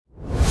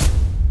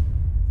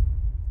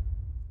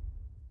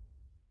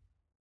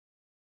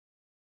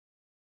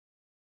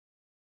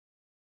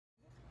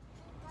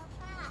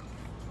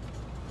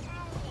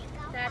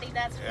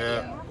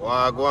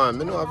What go on?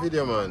 Me know a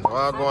video, man.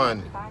 What go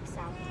on?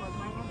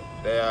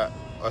 There,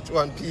 watch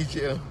one peach,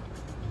 you know.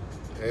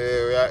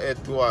 We are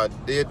head to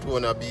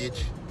Daytona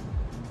beach.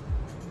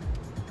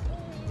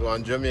 To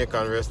one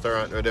Jamaican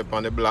restaurant right up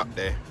on the block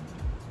there.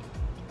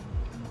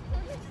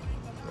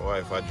 My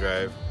wife I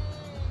drive.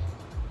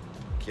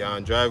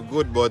 Can't drive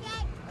good, but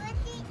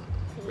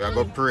we are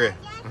going to pray.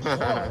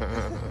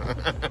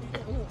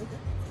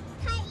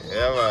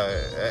 Yeah,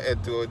 man.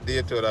 Head to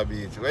Daytona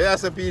beach. Where you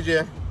say,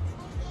 PJ?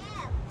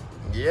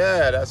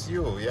 Yeah, that's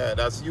you. Yeah,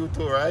 that's you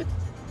too, right?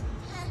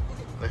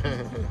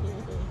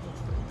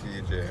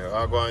 PJ,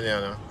 what going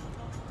on now?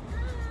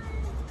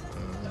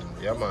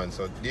 Yeah, man.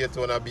 So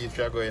Daytona beach,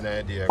 we are going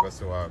in there. Go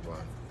see what going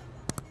on.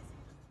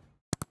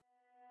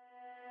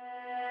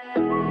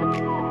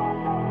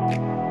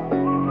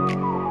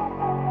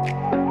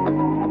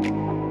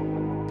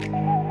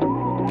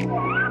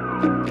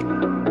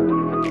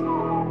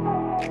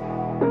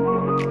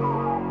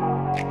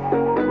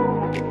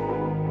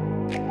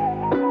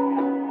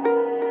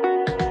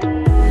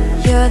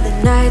 You're the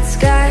night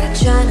sky,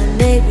 trying to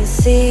make me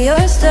see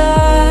your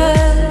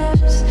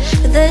stars.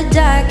 But the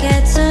dark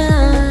gets so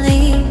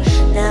lonely.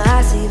 Now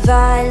I see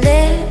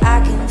violet,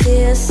 I can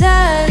feel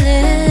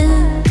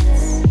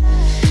silence.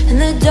 And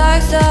the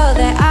dark's all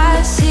that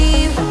I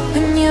see.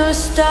 When your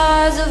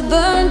stars have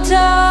burnt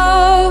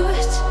out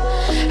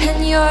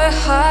and your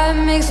heart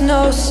makes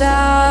no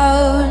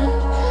sound,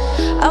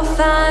 I'll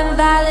find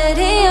violet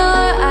in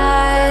your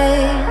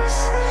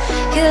eyes.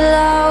 You'll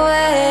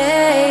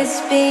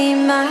always be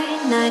my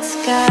night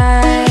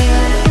sky.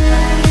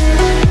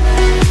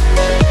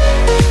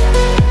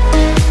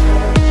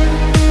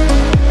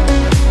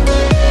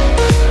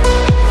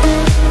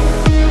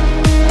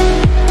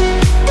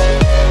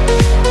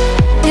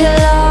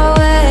 You'll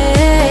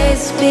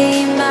always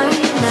be my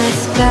night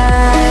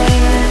sky.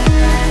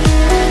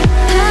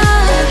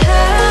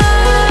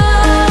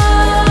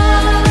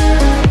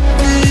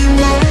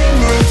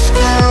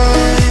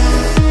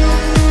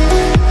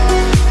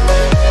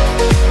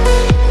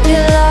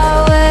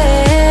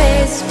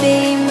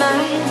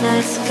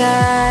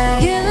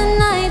 You're the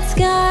night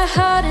sky,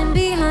 hiding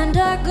behind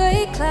dark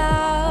gray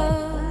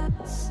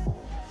clouds.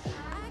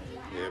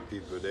 Yeah,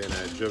 people, they're in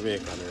a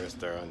Jamaican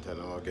restaurant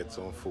and I'll get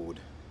some food.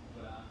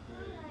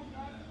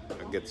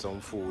 I'll get some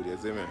food, you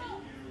see me?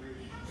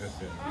 Yes,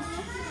 sir.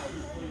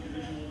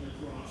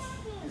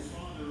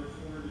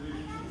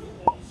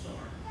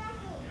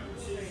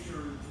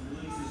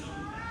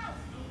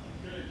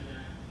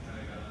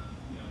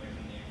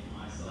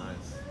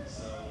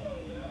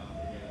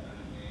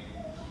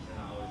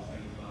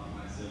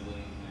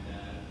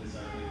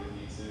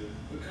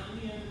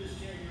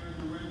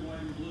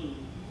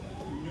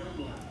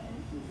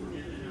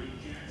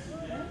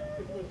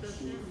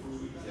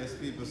 Yes,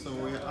 people, so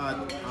we're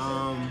at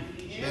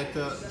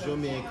Better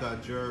Jamaica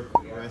Jerk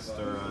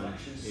restaurant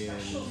in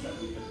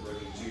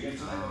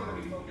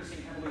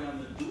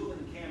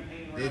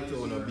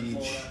Daytona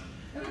Beach,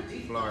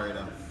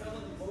 Florida.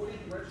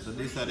 So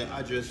these are the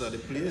address of the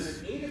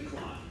place.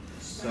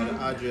 So the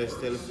address,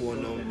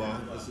 telephone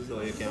number, this is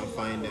how you can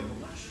find them.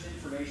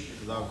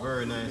 It's a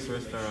very nice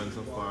restaurant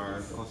so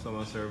far,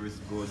 customer service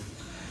good.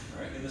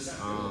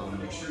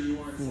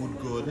 Food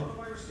good.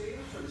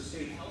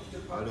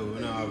 Although we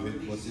don't have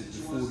it, but the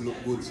food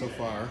look good so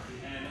far.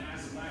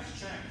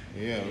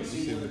 Yeah, let's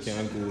see if we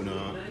can go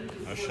now.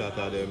 A shot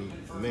at the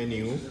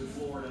menu.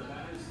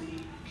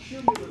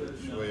 Show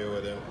you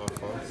what them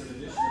offer.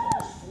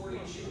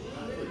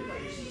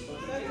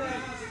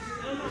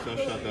 Just a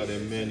shot at the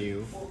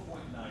menu.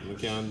 You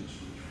can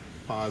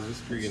pause the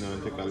screen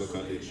and take a look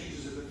at it.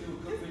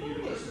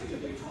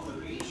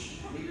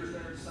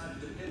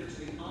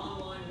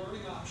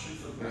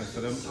 Yeah,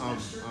 so them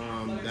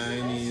have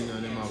dining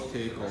and them have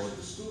takeout.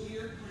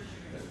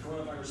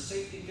 Coronavirus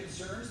safety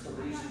concerns, the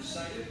reason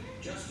cited,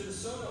 Justin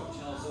Soto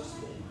tells us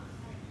more.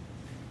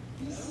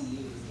 ECU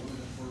is one of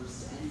the first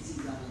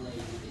NCAA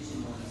Division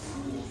I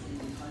schools in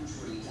the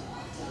country to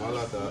opt out. Well,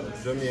 at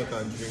a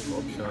Jamaican drink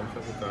option,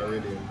 Tropical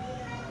Radio.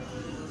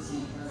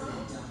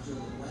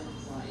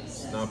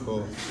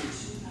 Snapple.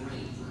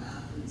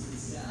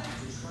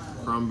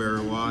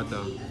 Cranberry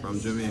water from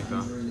Jamaica.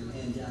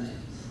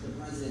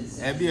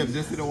 Hey, babe,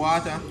 just see the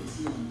water?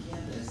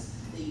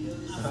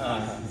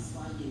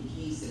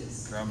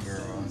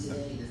 Cranberry water.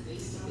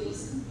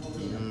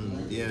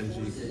 DNG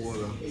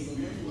cola.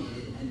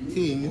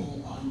 King.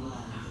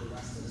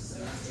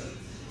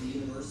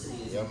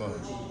 Yeah, man.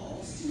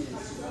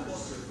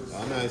 A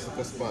nice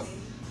little spot.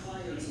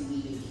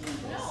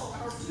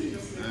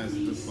 Nice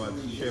little spot.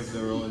 Chefs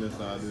around us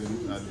are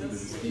doing the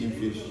steamed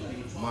fish.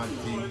 Mad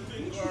thing.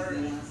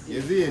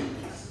 You see it?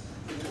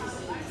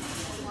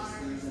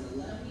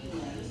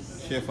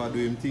 Chef are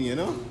doing thing, you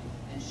know?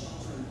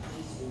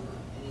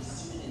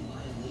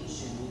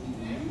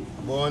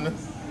 Bun.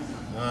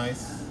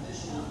 Nice.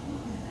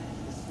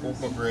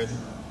 Cocoa bread.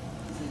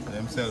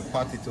 Them sell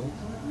patty too.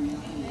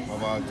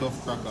 Have our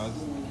tough crackers.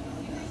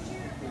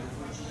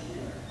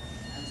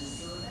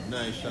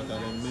 Nice shot at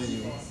the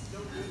menu.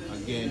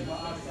 Again.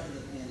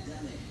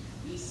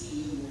 Yeah,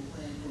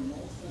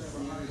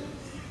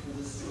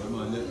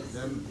 man,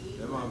 them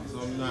have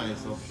some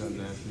nice options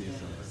there,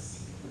 places.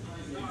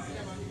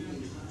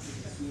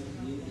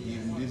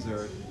 Even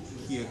dessert,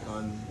 cake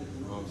and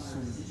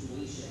soup,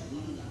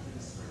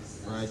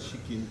 fried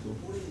chicken too.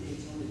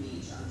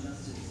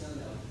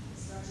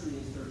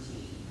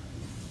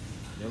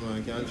 Yeah, man,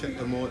 you can check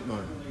them out,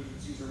 man.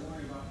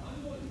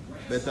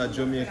 Better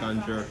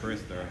Jamaican jerk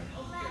restaurant.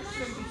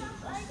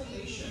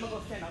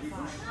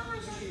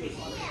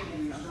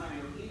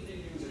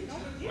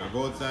 I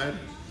go outside?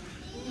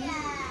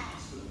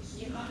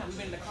 I'm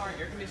in the car,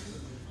 air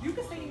conditioning. You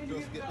can stay here.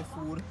 Just get the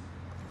food.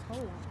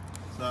 Oh.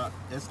 So,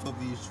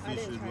 escovitch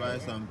fish with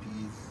rice and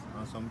peas,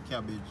 and some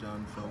cabbage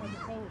and some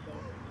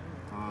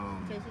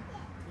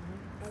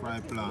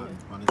fried plant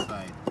on the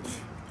side.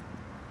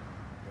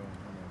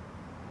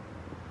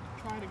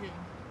 Try it again.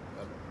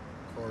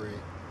 Curry,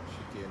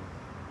 chicken,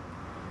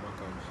 mac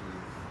and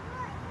cheese.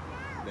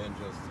 Then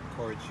just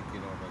curry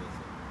chicken over the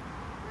side.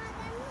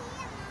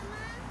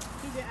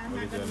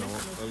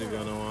 Olivia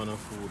don't want no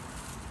food.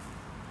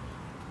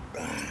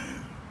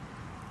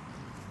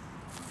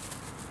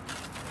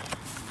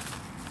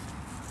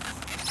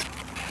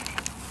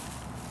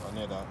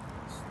 Another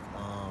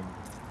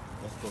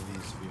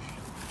escovitch fish.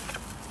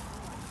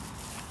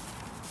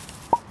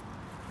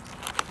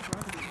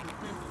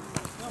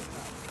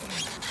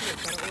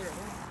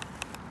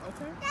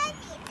 Okay.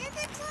 Daddy, there's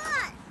a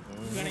pot.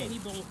 You got any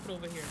bowls put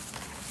over here?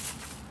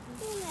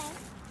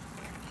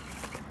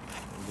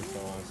 And this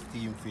one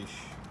steamed fish.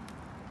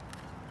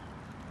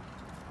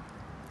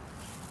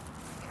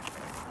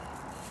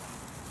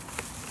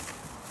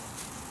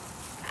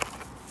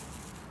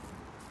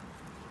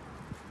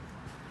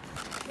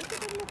 Look at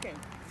them looking.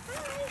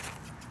 Hi.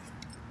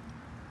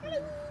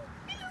 Hello.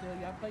 Still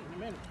y'all plate in a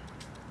minute.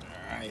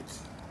 Alright.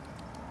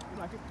 You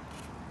like it?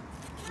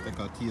 Take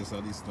a taste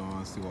of this now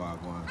and see what I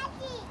want.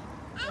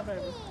 Yeah,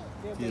 baby.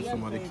 Yeah, Taste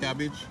some of the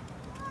cabbage.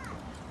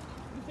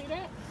 You see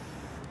that?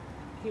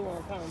 He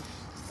won't come.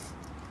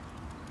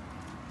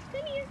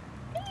 Come here.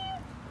 Come here.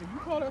 If you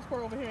call that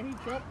squirrel over here and he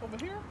jump over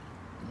here.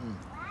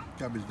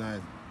 Cabbage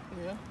nice.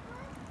 Yeah.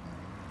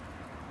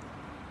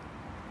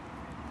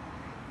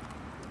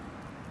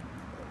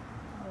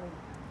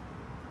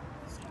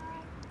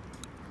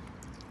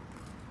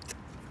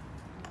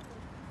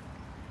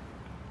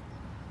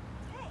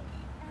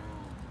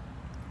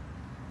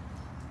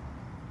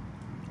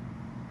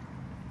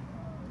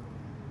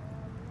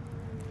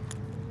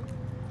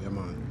 Yeah,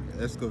 man.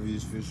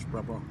 Escovitch fish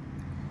proper.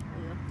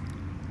 Yeah.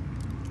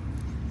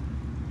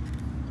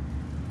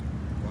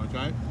 Want to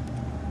try it?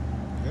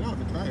 You don't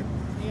have to try it.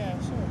 Yeah,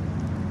 sure.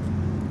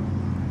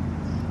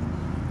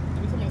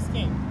 Let me come in the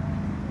skin.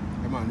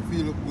 Yeah, man. The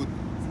food look good.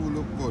 Food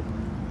look good.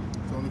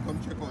 So we come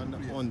check out the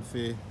hunt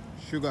for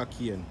sugar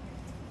cane.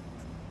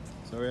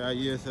 So we are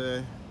here,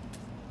 say,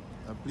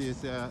 a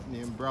place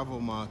named Bravo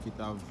Market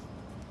have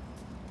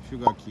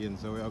sugar cane.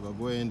 So we are going to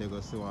go in there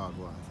go see what I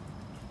go on.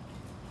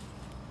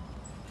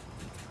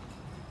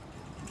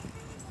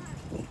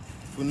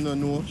 If you don't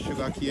know,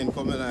 sugar cane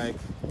coming like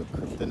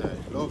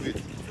kryptonite. Love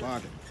it.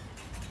 Bad.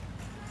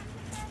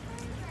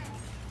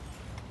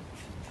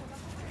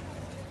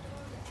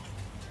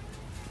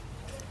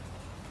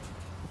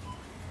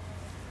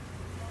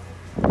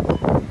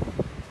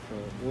 So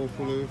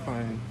hopefully we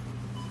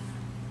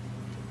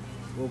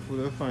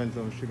find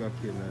some sugar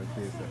cane in that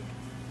place.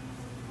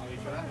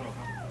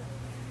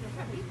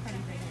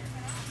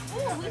 Oh,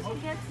 we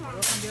should get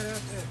some.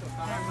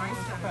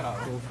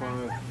 So far,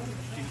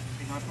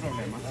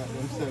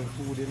 them sell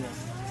food in there.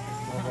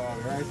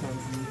 Rice and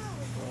peas.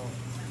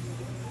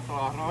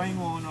 Arroz en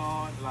uno,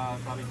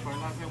 las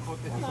habichuelas en un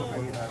potecito.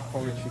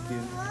 Curry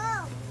chicken.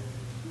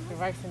 The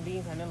rice and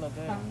beans and they look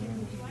good.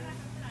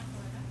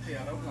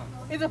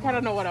 It's okay, I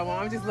don't know what I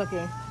want. I'm just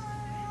looking.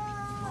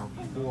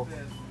 Pork.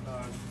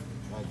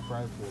 Like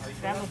fried pork.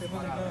 That looks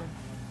really good.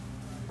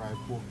 Fried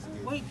pork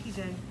skin. Wait,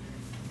 PJ.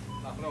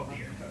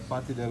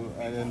 Patty them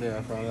in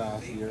there from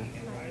last year.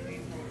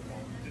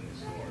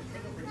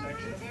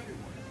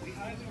 We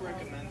highly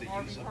recommend the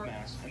use of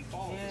masks and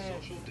follow the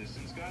social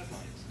distance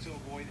guidelines to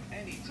avoid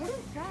any type of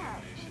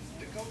contamination.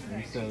 The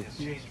COVID-19 has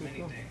changed many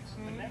things,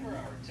 but never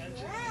our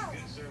attention and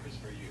good service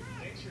for you.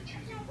 Thanks for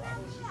choosing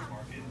Bravo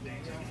Supermarket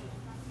Daytona.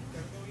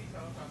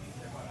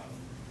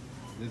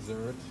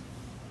 Dessert.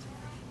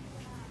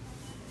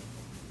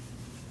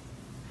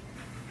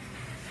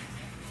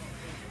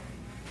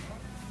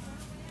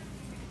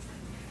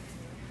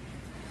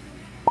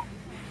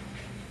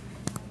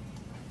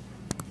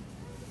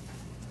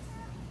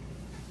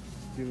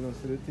 Still not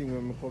see the thing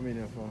when I come in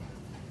here for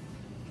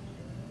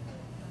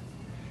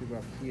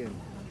sugar cane.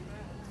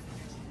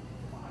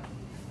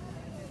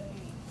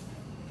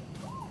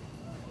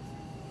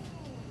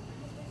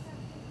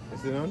 You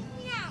see that?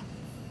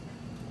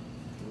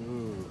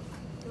 Ooh.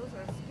 Those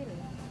are skinny.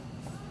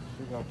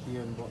 Sugar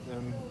cane, but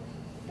them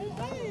It's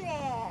in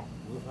there.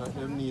 look like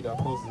them need a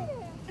cousin.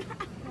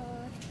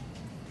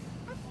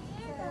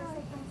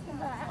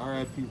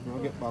 Alright people,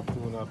 I'll get back to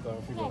you after I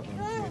figure out them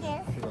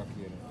cane, sugar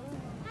cane.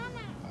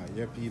 Alright,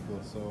 yeah people,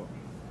 so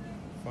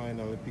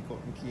Finally pick up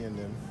the cane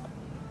them.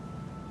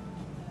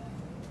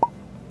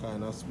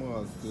 Kind of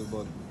small still,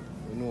 but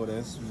you know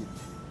they're sweet.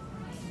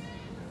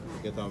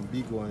 Get a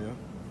big one, yeah.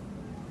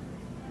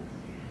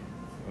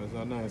 It's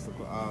a nice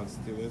little art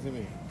still, you see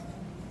me?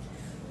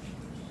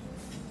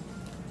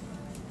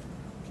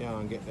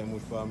 Can't get them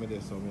much for me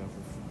there, so I have to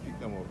pick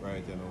them up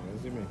right, you know, you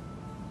see me?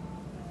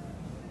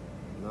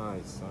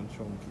 Nice and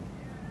chunky.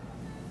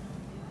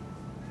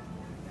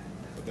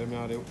 So them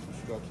are the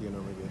sugar cane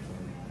I'm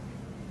getting.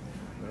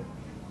 Yep.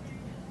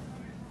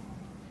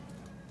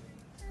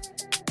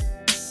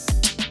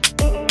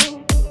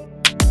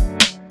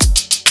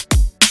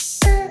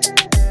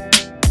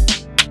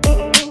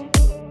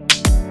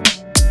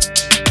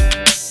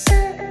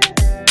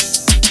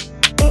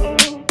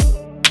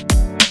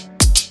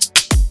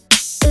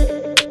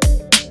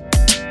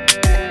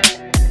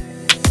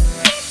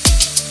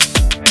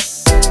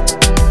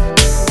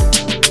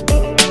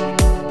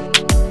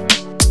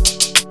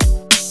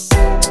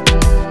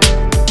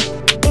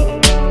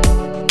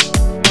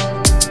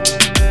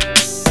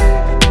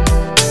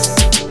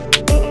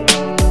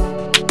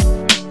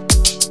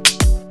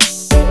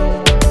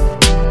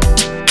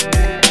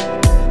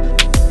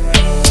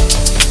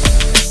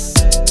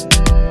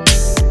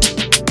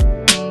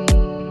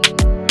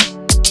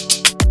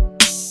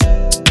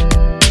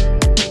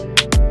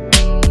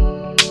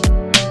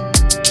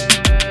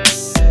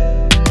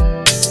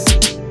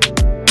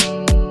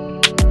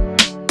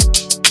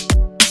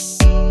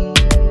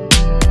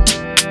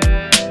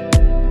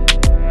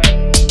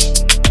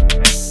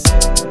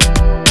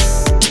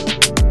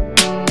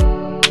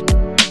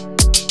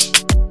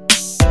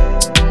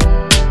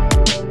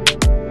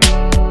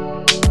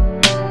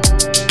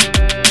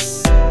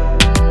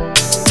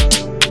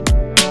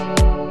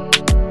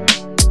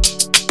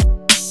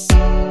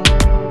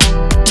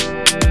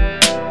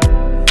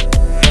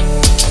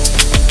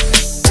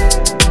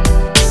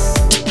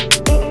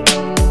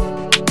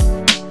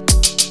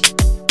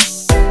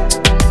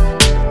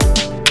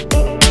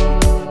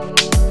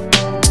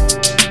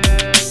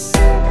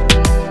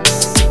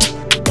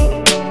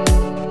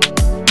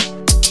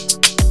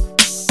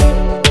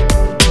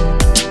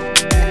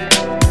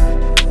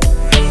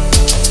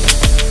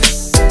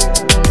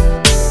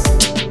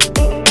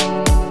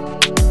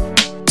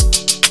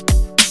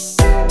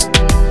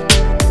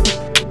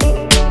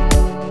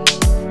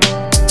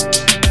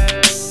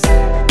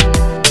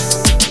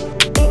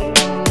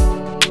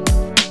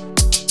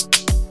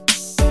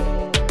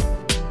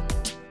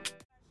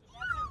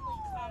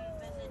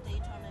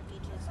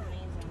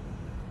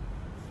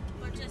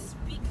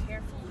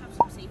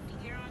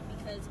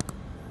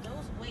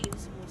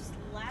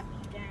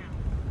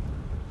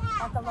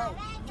 At the lake,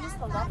 use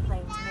the left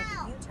lane to make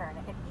a U-turn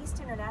at East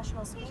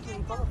International Speedway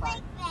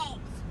Boulevard.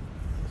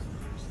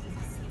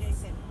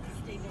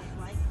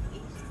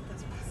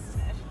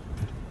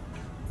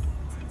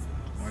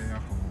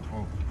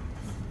 Oh.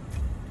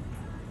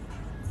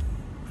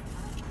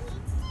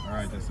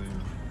 Alright, that's it.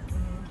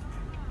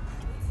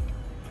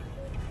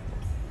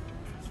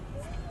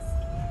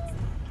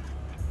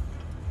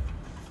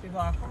 Big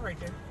off right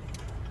there.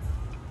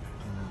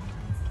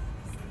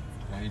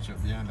 Can you each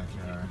behind that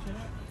car?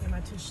 Am I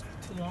too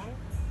long?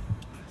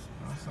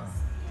 Awesome.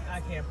 I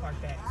can't park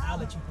that. I'll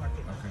let you park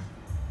it. Okay.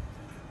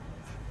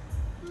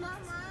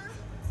 Mama,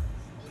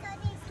 you got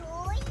this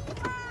toy?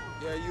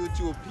 Yeah,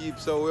 YouTube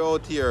peeps, so we're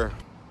out here.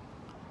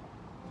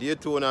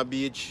 Daytona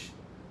Beach.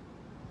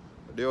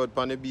 They're out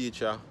on the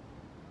beach,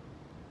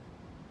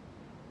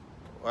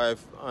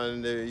 wife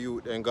and the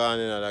youth and gone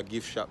in at a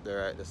gift shop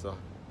there right there, so.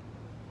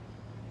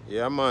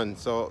 Yeah man,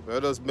 so we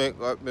just make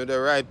the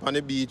ride on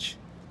the beach.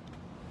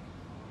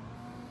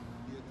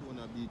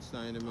 Daytona Beach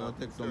sign, I'll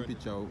take some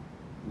picture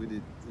with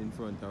it in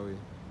front of it.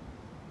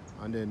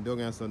 And then down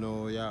here, so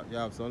now you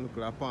have some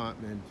little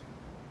apartment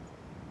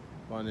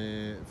on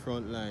the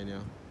front line,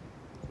 yeah.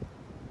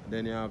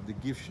 Then you have the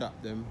gift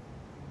shop them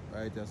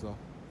right there, so.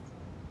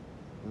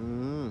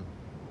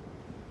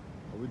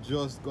 We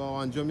just go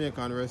on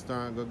Jamaican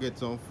restaurant, go get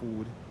some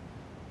food.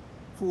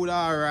 Food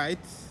alright,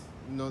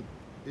 not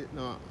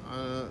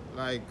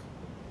like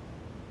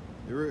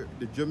the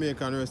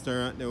Jamaican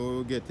restaurant that we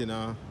were getting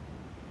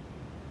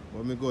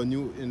when we go in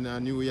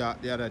New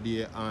York the other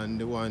day and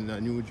the one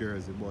in New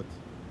Jersey, but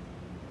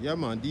yeah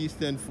man,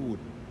 decent food.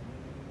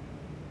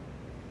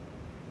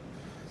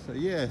 So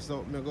yeah,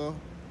 so I go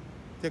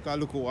take a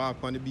look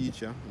walk on the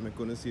beach, yeah. I'm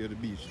gonna see how the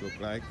beach look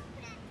like.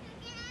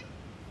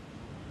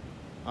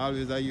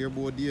 Always I hear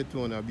about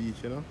Daytona Beach,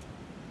 you know.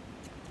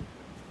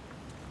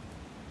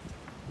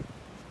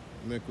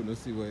 I couldn't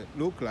see what it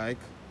look like.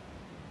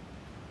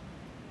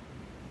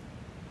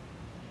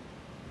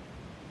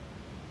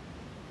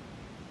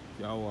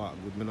 Yeah, walk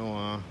good.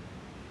 I'm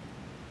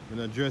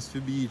not dressed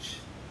for beach.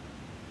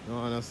 I don't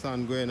want the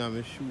sun going on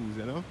my shoes,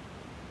 you know.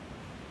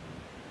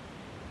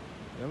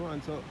 Yeah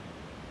man, so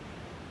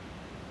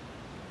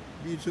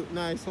beach look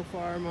nice so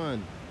far,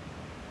 man.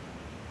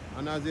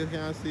 And as you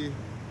can see,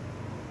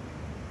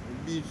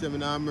 beach them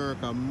in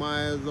America,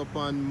 miles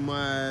upon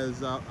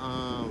miles of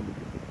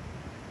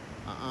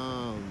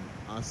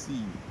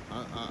sea.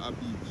 a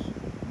beach.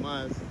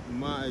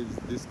 Miles,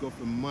 this go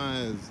for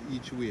miles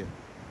each way.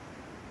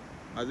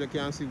 As you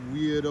can see,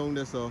 way down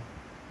there, so.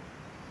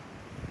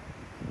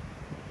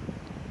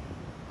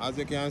 As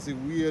you can see,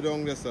 way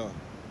down there, so.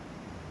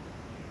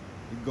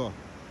 It go.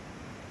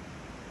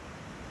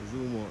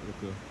 Zoom out,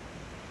 look.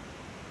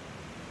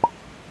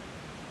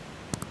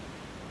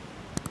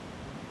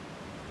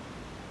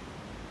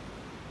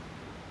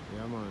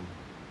 Yeah, man.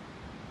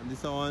 And this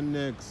is our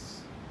next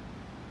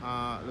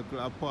little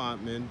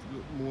apartment.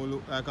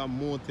 Look like a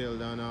motel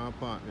than an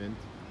apartment.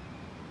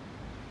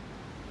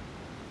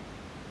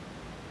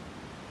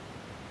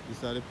 This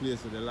is the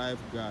place where the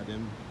lifeguard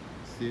them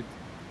sit.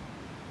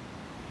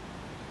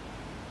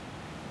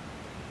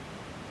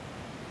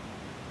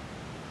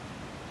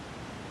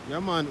 Yeah,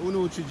 man.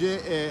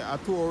 UNUCHI-JA, a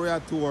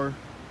tour.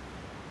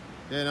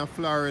 Then in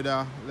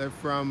Florida, left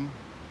from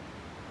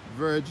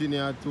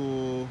Virginia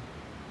to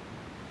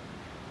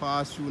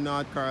pass through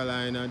North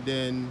Carolina,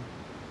 then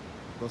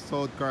go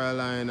South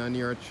Carolina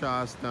near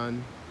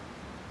Charleston,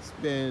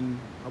 spend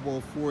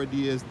about 4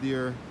 days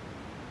there,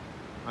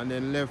 and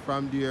then left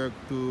from there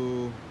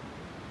to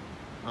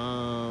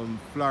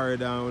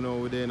Florida. You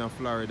know, then in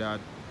Florida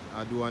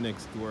I do a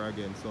next tour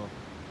again. So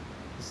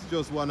this is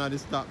just one of the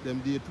stops,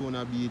 them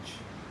Daytona Beach.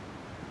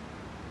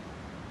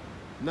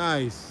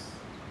 Nice.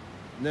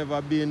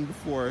 Never been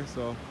before,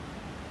 so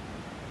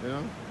you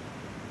know,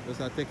 just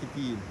I take it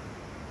in.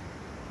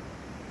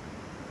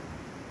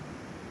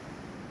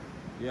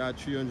 Yeah,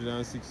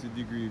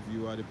 360-degree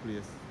view of the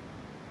place.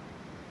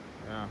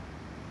 Yeah.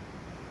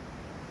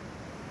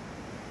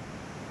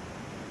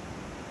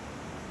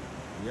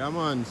 Yeah,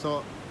 man.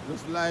 So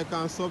just like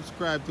and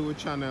subscribe to the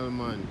channel,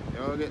 man.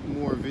 You'll get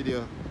more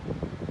video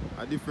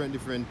at different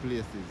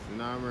places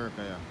in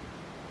America,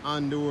 yeah,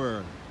 and the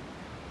world.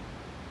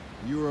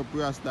 Europe,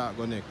 we are start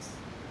go next.